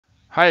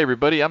Hi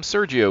everybody, I'm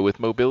Sergio with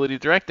Mobility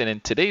Direct, and in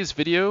today's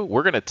video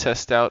we're going to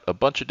test out a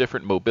bunch of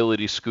different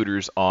mobility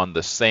scooters on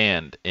the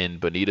sand in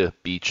Bonita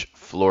Beach,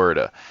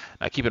 Florida.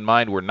 Now keep in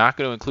mind we're not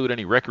going to include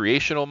any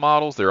recreational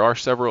models. There are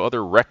several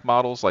other rec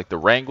models like the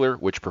Wrangler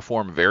which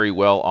perform very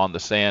well on the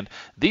sand.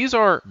 These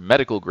are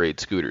medical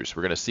grade scooters.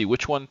 We're going to see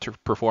which one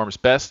performs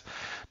best.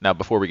 Now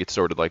before we get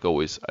started, like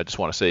always, I just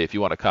want to say if you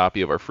want a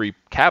copy of our free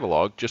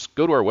catalog, just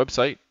go to our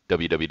website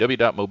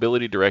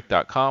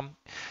www.mobilitydirect.com.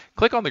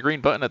 Click on the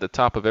green button at the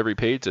top of every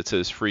page that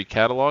says free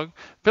catalog,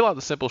 fill out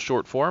the simple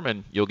short form,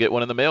 and you'll get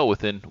one in the mail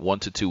within 1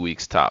 to 2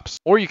 weeks tops.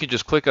 Or you can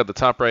just click at the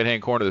top right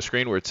hand corner of the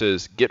screen where it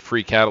says get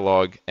free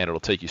catalog, and it'll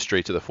take you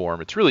straight to the form.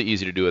 It's really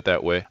easy to do it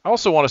that way. I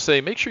also want to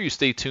say make sure you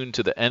stay tuned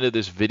to the end of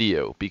this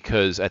video,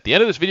 because at the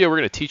end of this video we're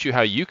going to teach you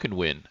how you can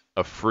win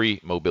a free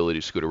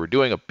mobility scooter. We're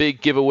doing a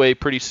big giveaway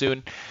pretty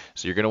soon,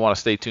 so you're going to want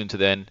to stay tuned to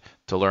then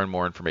to learn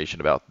more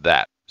information about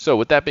that. So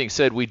with that being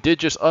said, we did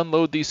just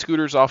unload these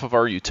scooters off of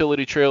our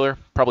utility trailer.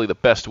 Probably the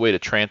best way to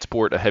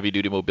transport a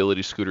heavy-duty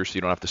mobility scooter so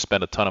you don't have to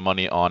spend a ton of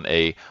money on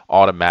a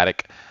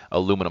automatic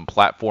aluminum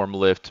platform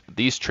lift.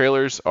 These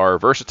trailers are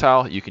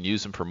versatile. You can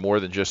use them for more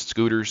than just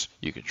scooters.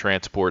 You can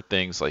transport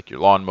things like your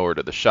lawnmower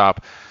to the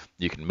shop.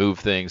 You can move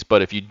things,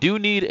 but if you do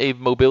need a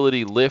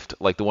mobility lift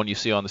like the one you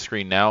see on the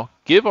screen now,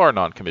 give our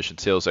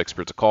non-commissioned sales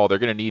experts a call. They're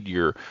going to need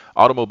your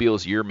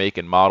automobile's year, make,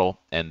 and model,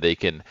 and they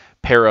can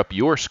pair up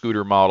your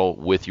scooter model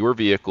with your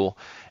vehicle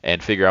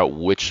and figure out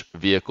which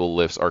vehicle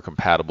lifts are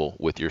compatible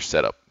with your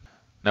setup.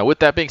 Now with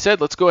that being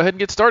said, let's go ahead and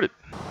get started.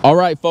 All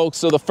right, folks,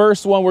 so the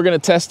first one we're going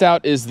to test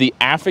out is the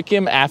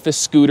Afikim Afis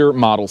Scooter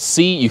Model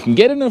C. You can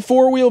get it in a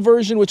 4-wheel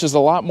version, which is a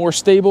lot more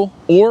stable,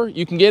 or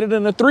you can get it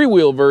in a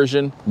 3-wheel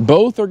version.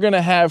 Both are going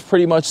to have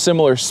pretty much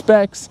similar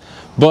specs,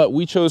 but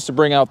we chose to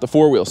bring out the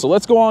 4-wheel. So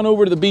let's go on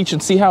over to the beach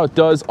and see how it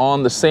does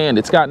on the sand.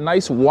 It's got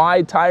nice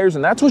wide tires,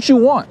 and that's what you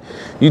want.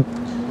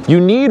 You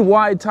need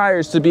wide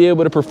tires to be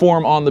able to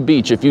perform on the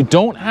beach. If you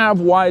don't have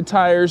wide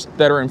tires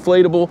that are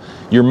inflatable,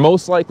 you're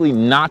most likely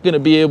not going to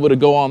be able to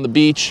go on the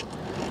beach.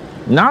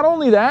 Not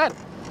only that,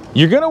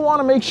 you're going to want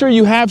to make sure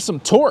you have some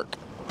torque.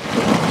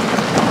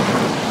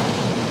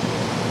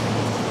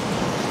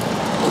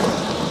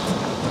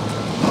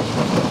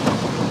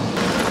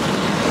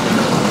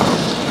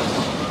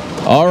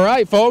 All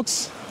right,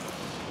 folks.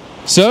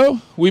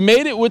 So we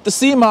made it with the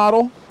C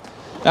model.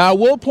 Now I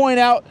will point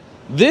out,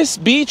 this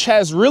beach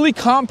has really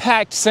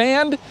compact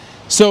sand,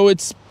 so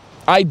it's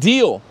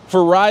ideal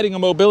for riding a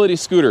mobility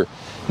scooter.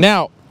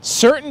 Now,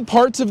 certain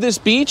parts of this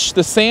beach,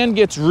 the sand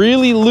gets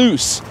really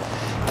loose,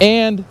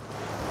 and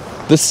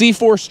the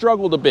C4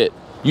 struggled a bit.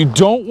 You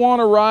don't want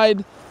to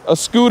ride a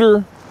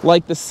scooter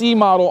like the C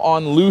model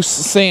on loose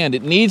sand.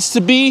 It needs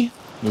to be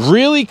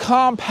really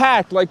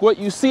compact like what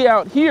you see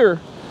out here,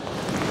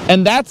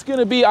 and that's going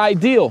to be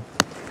ideal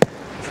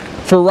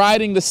for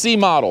riding the C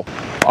model.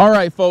 All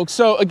right, folks,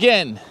 so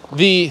again,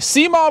 the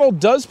C model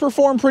does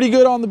perform pretty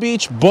good on the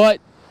beach,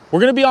 but we're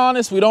going to be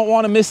honest, we don't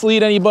want to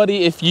mislead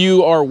anybody. If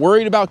you are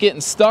worried about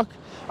getting stuck,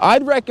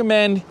 I'd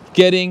recommend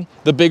getting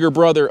the bigger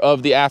brother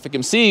of the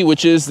Afikim C,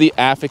 which is the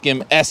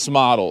Afikim S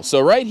model. So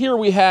right here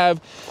we have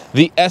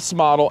the S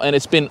model, and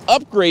it's been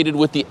upgraded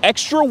with the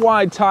extra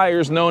wide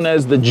tires known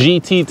as the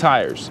GT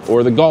tires,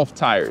 or the golf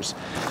tires.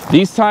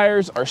 These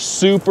tires are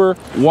super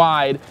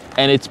wide,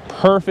 and it's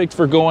perfect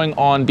for going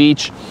on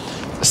beach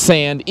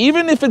sand,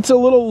 even if it's a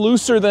little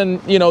looser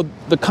than, you know,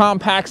 the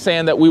compact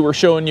sand that we were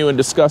showing you and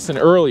discussing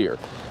earlier.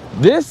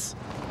 This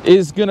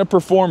is going to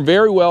perform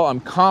very well. I'm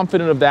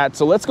confident of that.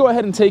 So let's go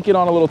ahead and take it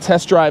on a little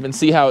test drive and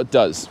see how it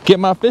does. Get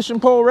my fishing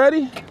pole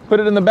ready,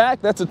 put it in the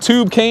back. That's a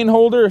tube cane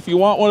holder. If you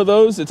want one of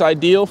those, it's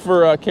ideal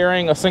for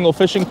carrying a single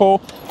fishing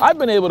pole. I've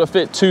been able to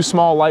fit 2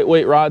 small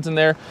lightweight rods in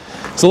there.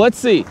 So let's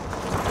see.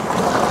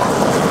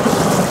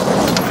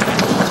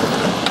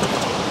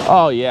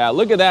 Oh yeah,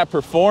 look at that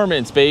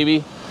performance,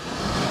 baby.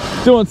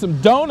 Doing some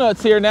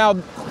donuts here. Now,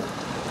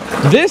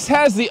 this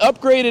has the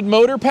upgraded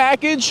motor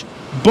package,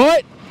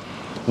 but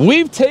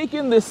we've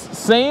taken this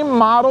same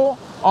model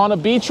on a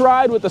beach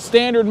ride with a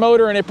standard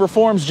motor and it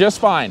performs just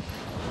fine.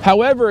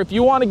 However, if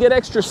you want to get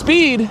extra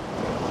speed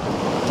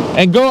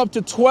and go up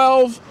to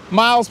 12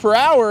 miles per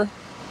hour,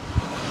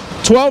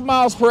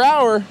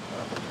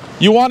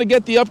 you want to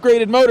get the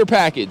upgraded motor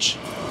package.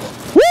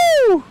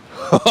 Woo!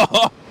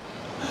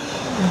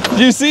 Did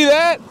you see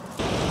that?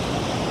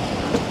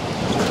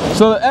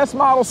 So the S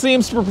model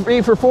seems to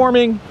be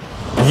performing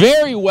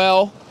very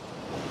well.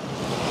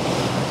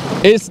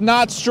 It's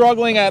not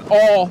struggling at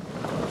all.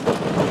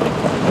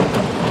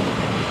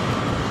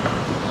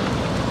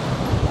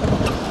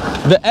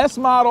 The S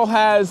model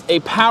has a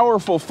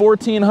powerful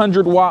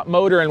 1400 watt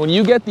motor, and when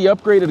you get the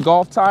upgraded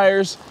golf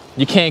tires,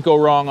 you can't go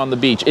wrong on the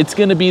beach. It's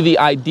going to be the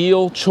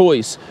ideal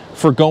choice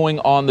for going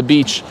on the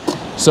beach.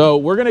 So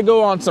we're going to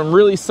go on some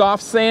really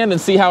soft sand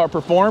and see how it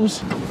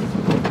performs.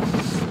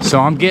 So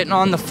I'm getting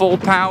on the full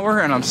power,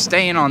 and I'm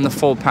staying on the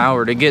full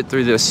power to get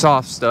through this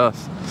soft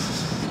stuff.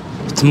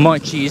 It's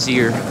much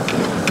easier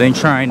than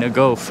trying to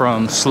go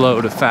from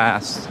slow to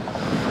fast.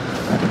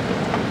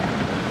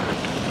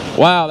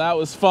 Wow, that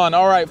was fun.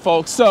 All right,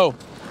 folks, so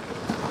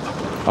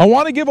I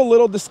want to give a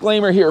little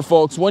disclaimer here,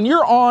 folks. When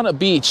you're on a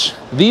beach,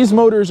 these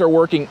motors are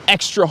working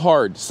extra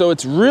hard. So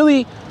it's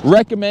really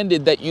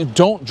recommended that you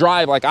don't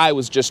drive like I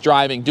was just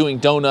driving, doing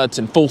donuts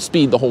and full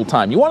speed the whole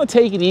time. You want to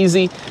take it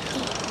easy.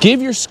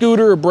 Give your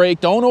scooter a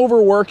break. Don't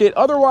overwork it.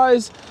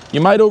 Otherwise,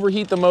 you might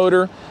overheat the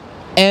motor.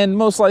 And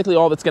most likely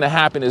all that's going to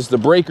happen is the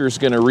breaker's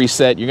going to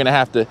reset. You're going to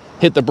have to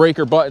hit the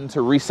breaker button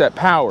to reset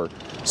power.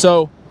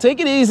 So take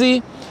it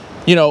easy.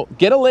 You know,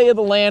 get a lay of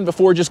the land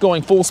before just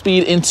going full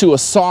speed into a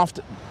soft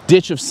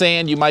ditch of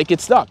sand. You might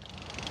get stuck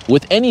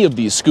with any of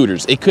these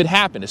scooters. It could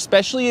happen,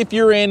 especially if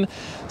you're in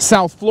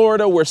South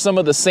Florida where some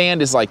of the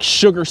sand is like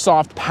sugar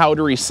soft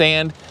powdery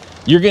sand.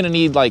 You're gonna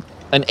need like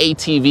an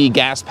ATV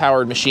gas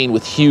powered machine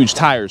with huge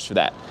tires for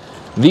that.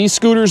 These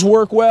scooters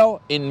work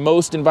well in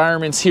most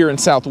environments here in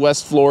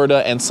Southwest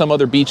Florida and some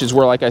other beaches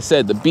where, like I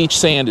said, the beach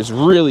sand is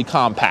really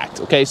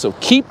compact. Okay, so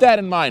keep that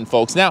in mind,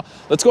 folks. Now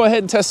let's go ahead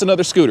and test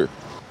another scooter.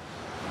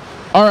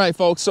 All right,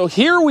 folks, so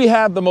here we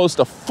have the most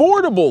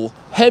affordable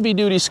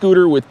heavy-duty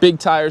scooter with big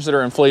tires that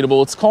are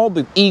inflatable. It's called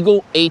the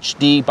Eagle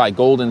HD by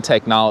Golden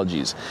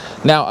Technologies.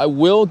 Now, I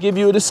will give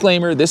you a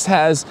disclaimer. This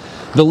has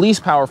the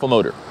least powerful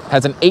motor,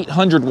 has an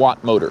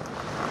 800-watt motor.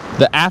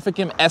 The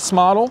Afikim S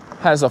model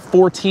has a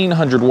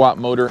 1400-watt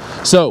motor.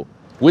 So,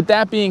 with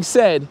that being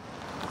said,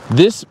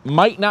 this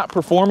might not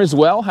perform as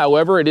well.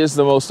 However, it is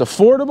the most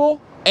affordable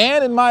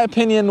and, in my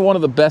opinion, one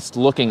of the best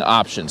looking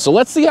options. So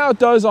let's see how it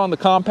does on the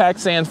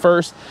compact sand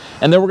first,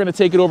 and then we're gonna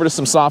take it over to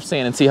some soft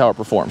sand and see how it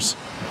performs.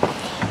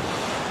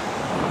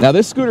 Now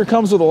this scooter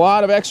comes with a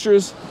lot of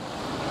extras.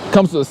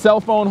 Comes with a cell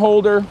phone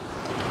holder,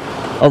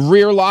 a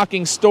rear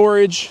locking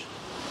storage.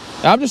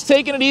 Now, I'm just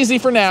taking it easy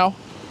for now.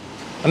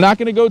 I'm not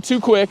gonna go too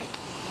quick.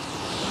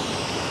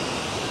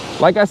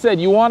 Like I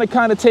said, you wanna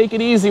kinda take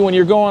it easy when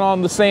you're going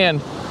on the sand.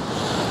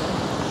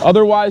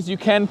 Otherwise, you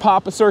can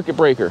pop a circuit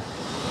breaker.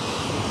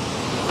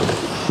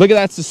 Look at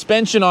that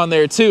suspension on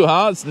there too,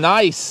 huh? It's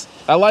nice.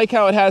 I like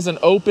how it has an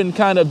open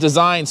kind of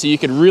design so you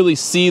can really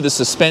see the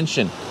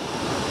suspension.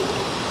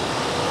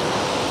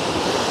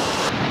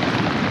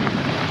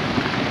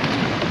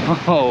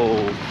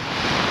 Oh.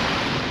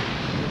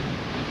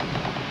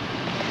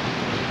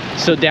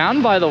 So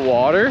down by the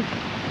water,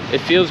 it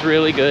feels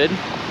really good.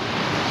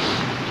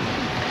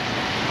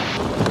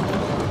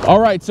 All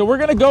right, so we're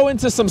gonna go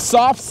into some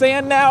soft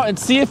sand now and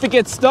see if it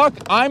gets stuck.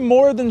 I'm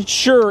more than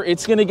sure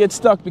it's gonna get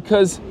stuck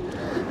because,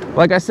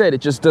 like I said,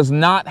 it just does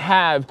not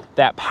have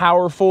that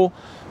powerful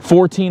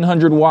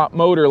 1400-watt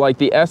motor like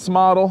the S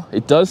model.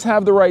 It does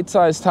have the right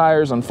size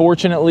tires,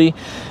 unfortunately.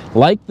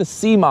 Like the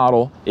C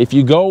model, if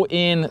you go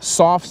in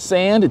soft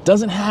sand, it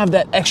doesn't have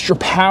that extra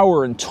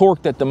power and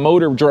torque that the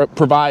motor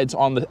provides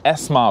on the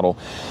S model.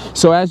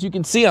 So as you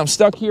can see, I'm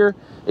stuck here.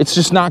 It's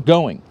just not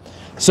going.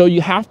 So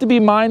you have to be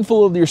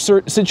mindful of your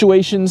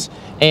situations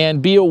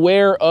and be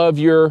aware of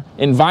your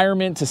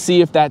environment to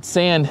see if that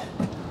sand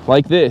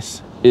like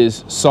this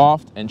is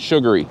soft and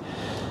sugary.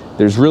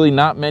 There's really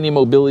not many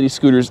mobility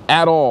scooters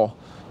at all.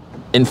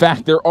 In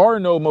fact, there are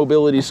no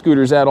mobility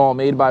scooters at all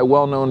made by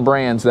well-known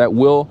brands that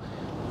will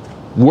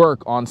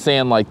work on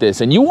sand like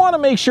this. And you want to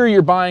make sure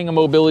you're buying a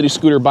mobility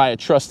scooter by a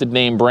trusted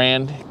name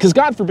brand, because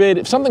God forbid,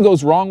 if something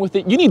goes wrong with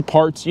it, you need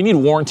parts, you need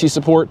warranty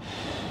support.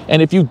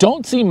 And if you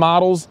don't see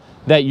models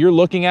that you're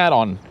looking at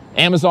on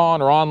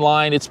Amazon or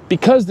online, it's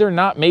because they're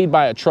not made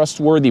by a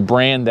trustworthy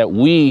brand that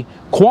we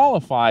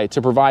qualify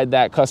to provide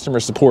that customer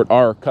support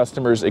our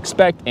customers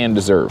expect and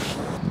deserve.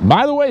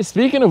 By the way,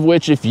 speaking of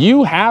which, if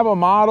you have a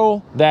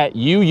model that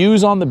you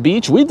use on the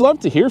beach, we'd love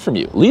to hear from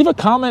you. Leave a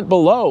comment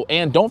below,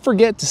 and don't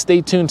forget to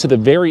stay tuned to the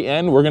very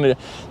end. We're going to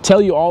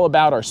tell you all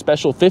about our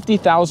special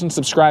 50,000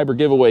 subscriber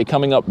giveaway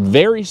coming up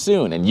very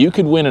soon, and you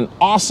could win an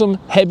awesome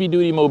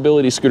heavy-duty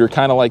mobility scooter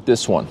kind of like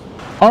this one.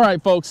 All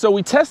right, folks, so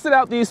we tested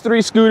out these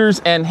three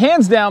scooters, and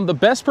hands down, the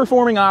best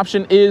performing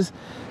option is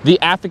the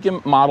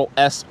Afikim Model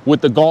S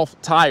with the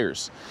golf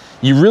tires.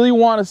 You really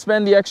want to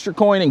spend the extra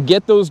coin and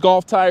get those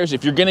golf tires.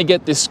 If you're going to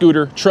get this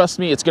scooter, trust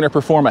me, it's going to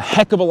perform a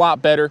heck of a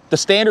lot better. The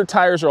standard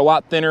tires are a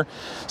lot thinner.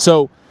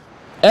 So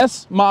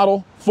S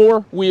model,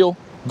 4-wheel,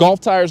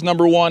 golf tires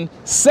 #1.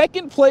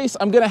 Second place,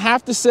 I'm going to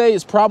have to say,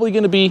 is probably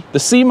going to be the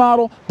C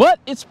model, but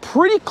it's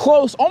pretty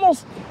close,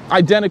 almost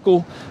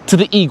identical to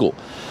the Eagle.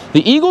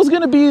 The Eagle is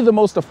going to be the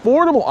most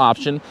affordable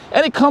option,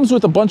 and it comes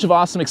with a bunch of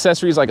awesome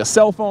accessories like a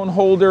cell phone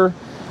holder,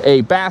 a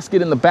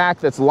basket in the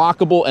back that's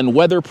lockable and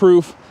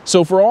weatherproof.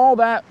 So for all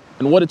that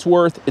and what it's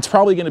worth, it's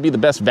probably going to be the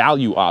best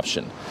value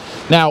option.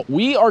 Now,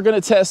 we are going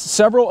to test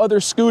several other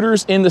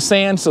scooters in the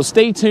sand, so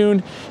stay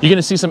tuned. You're going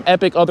to see some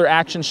epic other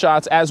action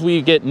shots as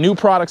we get new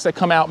products that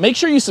come out. Make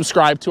sure you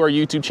subscribe to our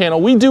YouTube channel.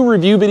 We do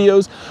review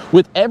videos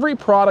with every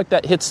product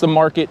that hits the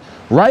market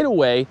right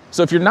away.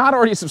 So if you're not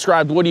already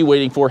subscribed, what are you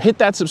waiting for? Hit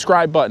that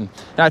subscribe button.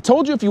 And I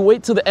told you, if you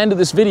wait till the end of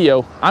this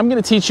video, I'm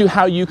going to teach you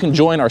how you can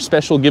join our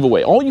special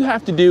giveaway. All you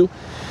have to do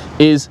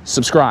is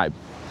subscribe.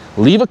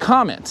 Leave a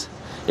comment.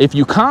 If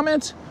you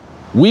comment,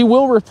 we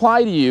will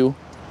reply to you.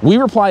 We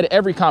reply to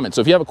every comment.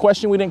 So if you have a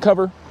question we didn't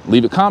cover,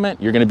 leave a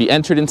comment. You're going to be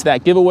entered into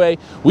that giveaway.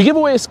 We give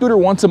away a scooter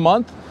once a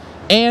month,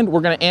 and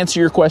we're gonna answer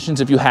your questions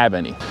if you have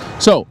any.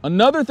 So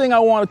another thing I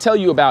wanna tell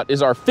you about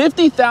is our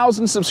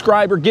 50,000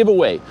 subscriber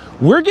giveaway.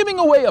 We're giving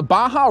away a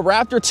Baja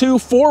Raptor 2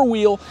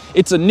 4-wheel.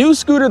 It's a new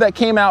scooter that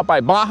came out by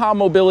Baja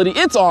Mobility.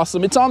 It's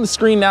awesome. It's on the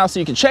screen now, so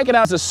you can check it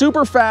out. It's a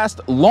super fast,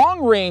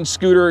 long-range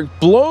scooter. It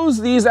blows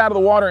these out of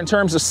the water in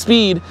terms of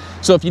speed.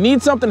 So if you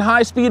need something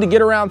high speed to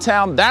get around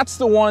town, that's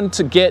the one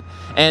to get.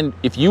 And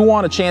if you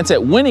want a chance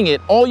at winning it,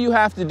 all you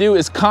have to do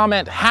is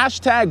comment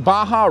hashtag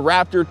Baja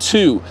Raptor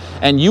 2,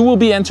 and you will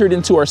be entered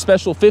into our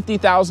special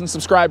 50,000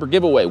 subscriber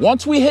giveaway.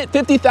 Once we hit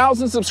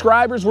 50,000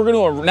 subscribers, we're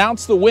going to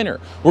announce the winner.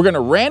 We're going to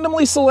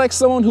randomly select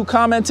someone who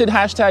commented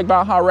hashtag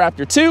Baja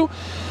Raptor 2.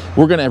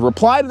 We're going to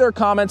reply to their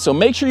comments, so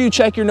make sure you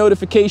check your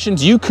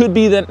notifications. You could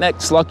be the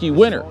next lucky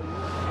winner.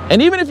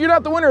 And even if you're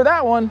not the winner of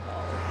that one,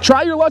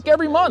 try your luck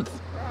every month.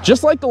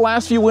 Just like the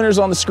last few winners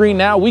on the screen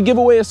now, we give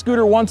away a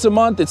scooter once a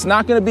month. It's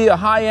not going to be a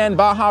high-end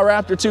Baja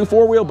Raptor 2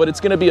 4-wheel, but it's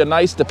going to be a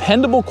nice,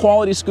 dependable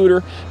quality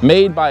scooter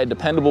made by a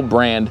dependable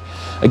brand.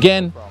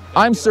 Again,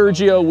 I'm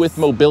Sergio with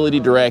Mobility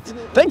Direct.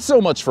 Thanks so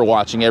much for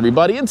watching,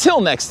 everybody.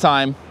 Until next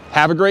time,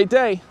 have a great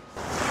day.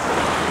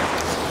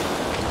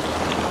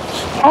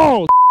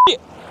 Oh,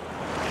 shit.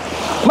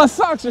 My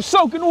socks are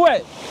soaking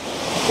wet.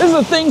 This is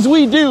the things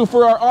we do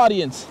for our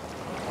audience.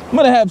 I'm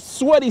gonna have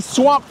sweaty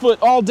swamp foot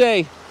all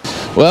day.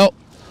 Well,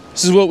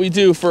 this is what we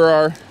do for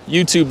our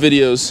YouTube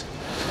videos.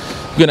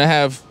 I'm gonna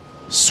have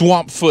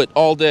swamp foot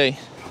all day.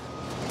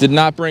 Did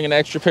not bring an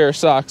extra pair of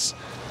socks.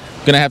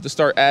 Gonna have to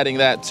start adding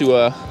that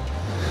to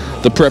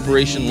the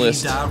preparation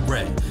list.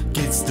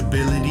 Get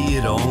stability,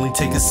 it'll only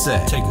take a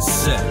sec.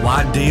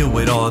 Why deal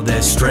with all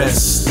that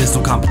stress? There's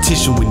no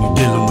competition when you're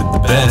dealing with the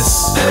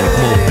best.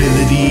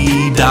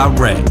 Mobility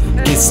Direct.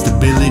 Get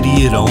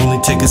stability, it'll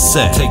only take a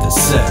sec.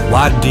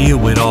 Why deal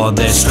with all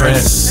that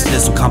stress?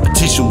 There's no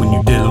competition when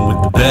you're dealing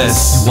with the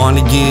best. You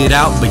wanna get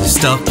out, but you're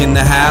stuck in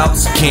the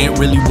house. Can't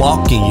really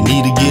walk and you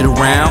need to get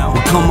around.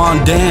 Well, come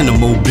on down to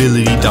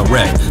Mobility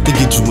Direct. They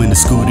get you in the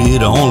scooter,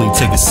 it'll only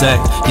take a sec.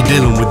 You're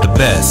dealing with the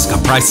best.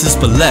 Got prices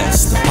for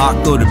less. The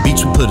park or the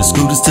beach, we put the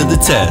scooters to the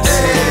test.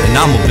 And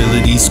our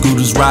Mobility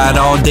scooters ride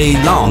all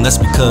day long. That's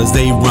because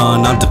they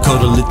run on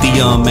Dakota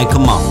Lithium. Man,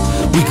 come on,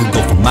 we could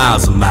go for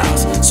miles and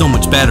miles. So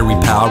much battery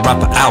power, ride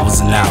for hours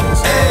and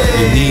hours.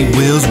 You need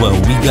wheels? Well,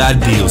 we got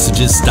deals. So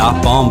just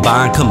stop on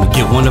by and come and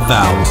get one of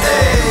ours.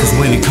 Cause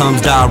when it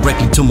comes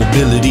directly to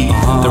mobility,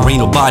 there ain't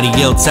nobody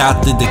else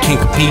out there that can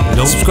compete.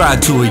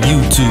 Subscribe to our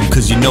YouTube,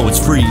 cause you know it's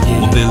free.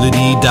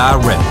 Mobility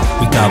Direct,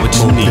 we got what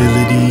you need.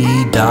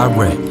 Mobility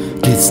Direct.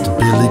 Get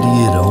stability,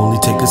 it'll only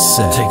take a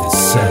sec.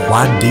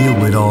 Why deal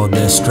with all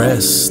that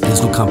stress?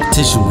 There's no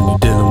competition when you're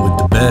dealing with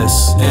the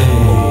best.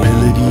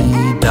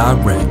 Mobility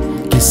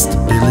Direct. Get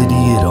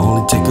stability, it'll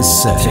only take a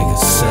sec.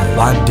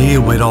 Why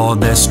deal with all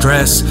that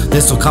stress?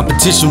 There's no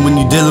competition when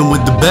you're dealing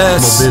with the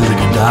best.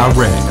 Mobility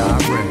Direct.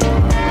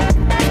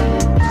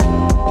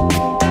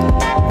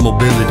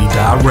 Mobility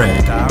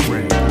Direct.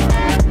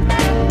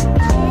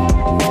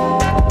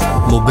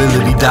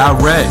 Mobility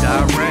Direct.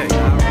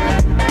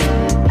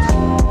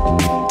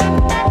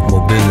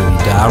 Mobility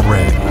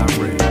Direct.